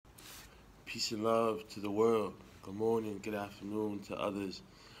Peace and love to the world. Good morning, good afternoon to others.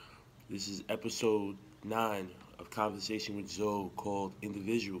 This is episode 9 of Conversation with Zoe called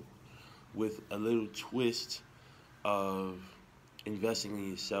Individual, with a little twist of investing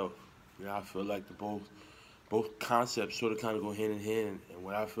in yourself. I feel like the both concepts sort of kind of go hand in hand. And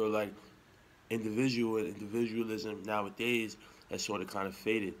what I feel like individual and individualism nowadays has sort of kind of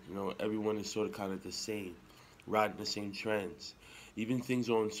faded. Everyone is sort of kind of the same, riding the same trends. Even things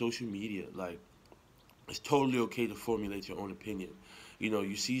on social media, like it's totally okay to formulate your own opinion.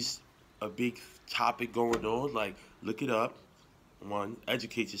 You see a big topic going on, like look it up. One,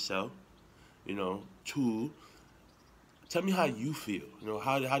 educate yourself. Two, tell me how you feel.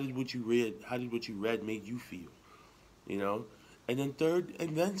 How did what you read make you feel? And then third,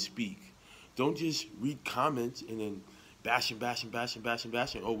 and then speak. Don't just read comments and then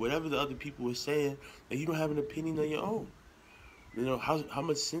bashing, or whatever the other people are saying, and you don't have an opinion on your own. How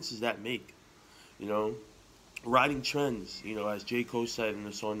much sense does that make? Riding trends, as J. Cole said in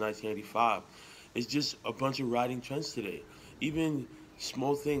the song 1985, it's just a bunch of riding trends today. Even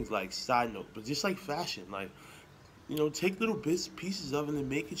small things like side note, but just like fashion, like, take little pieces of it and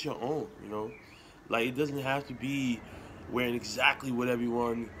make it your own, Like, it doesn't have to be wearing exactly what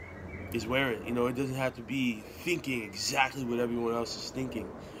everyone is wearing, it doesn't have to be thinking exactly what everyone else is thinking.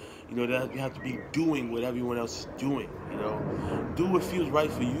 That you have to be doing what everyone else is doing, Do what feels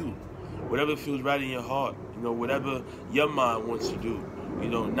right for you. Whatever feels right in your heart, whatever your mind wants to do,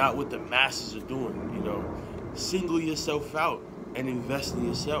 not what the masses are doing, Single yourself out and invest in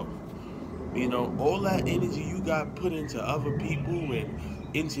yourself. All that energy you got put into other people and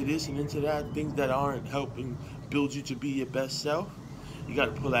into this and into that, things that aren't helping build you to be your best self, you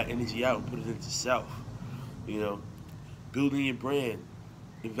got to pull that energy out and put it into self, you know, building your brand,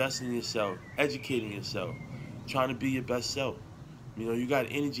 investing in yourself, educating yourself, trying to be your best self. You got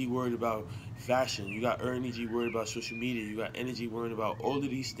energy worried about fashion. You got energy worried about social media. You got energy worried about all of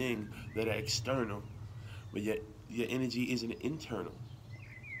these things that are external, but yet your energy isn't internal.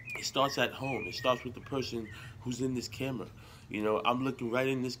 It starts at home. It starts with the person who's in this camera. I'm looking right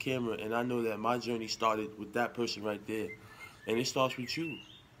in this camera, and I know that my journey started with that person right there. And it starts with you.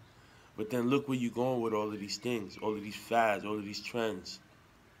 But then look where you're going with all of these things, all of these fads, all of these trends.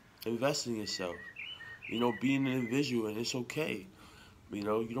 Invest in yourself. Be an individual, and it's okay. You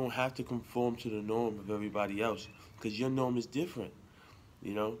don't have to conform to the norm of everybody else because your norm is different.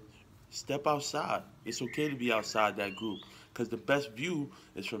 You know, Step outside. It's okay to be outside that group because the best view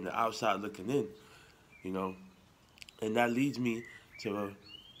is from the outside looking in. You know, and that leads me to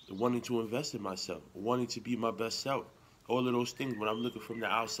wanting to invest in myself, wanting to be my best self. All of those things when I'm looking from the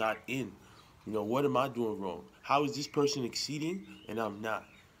outside in. What am I doing wrong? How is this person exceeding and I'm not?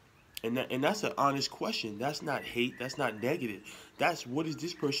 And that's an honest question. That's not hate. That's not negative. That's what is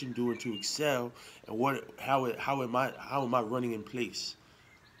this person doing to excel, and how am I running in place?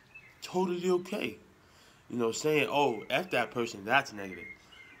 Totally okay. Saying f that person, that's negative.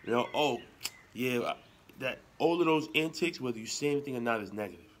 Yeah, that all of those antics, whether you say anything or not, is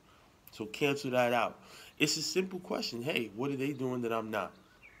negative. So cancel that out. It's a simple question. Hey, what are they doing that I'm not?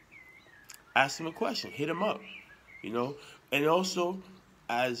 Ask them a question. Hit them up. You know, and also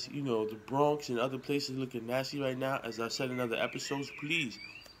as the Bronx and other places looking nasty right now, as I said in other episodes, please,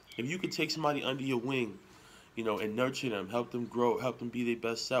 if you could take somebody under your wing, and nurture them, help them grow, help them be their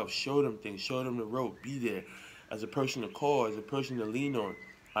best self, show them things, show them the road, be there as a person to call, as a person to lean on.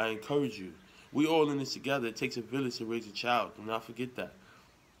 I encourage you. We all in this together. It takes a village to raise a child. Do not forget that.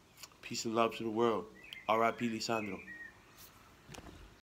 Peace and love to the world. R.I.P. Lisandro.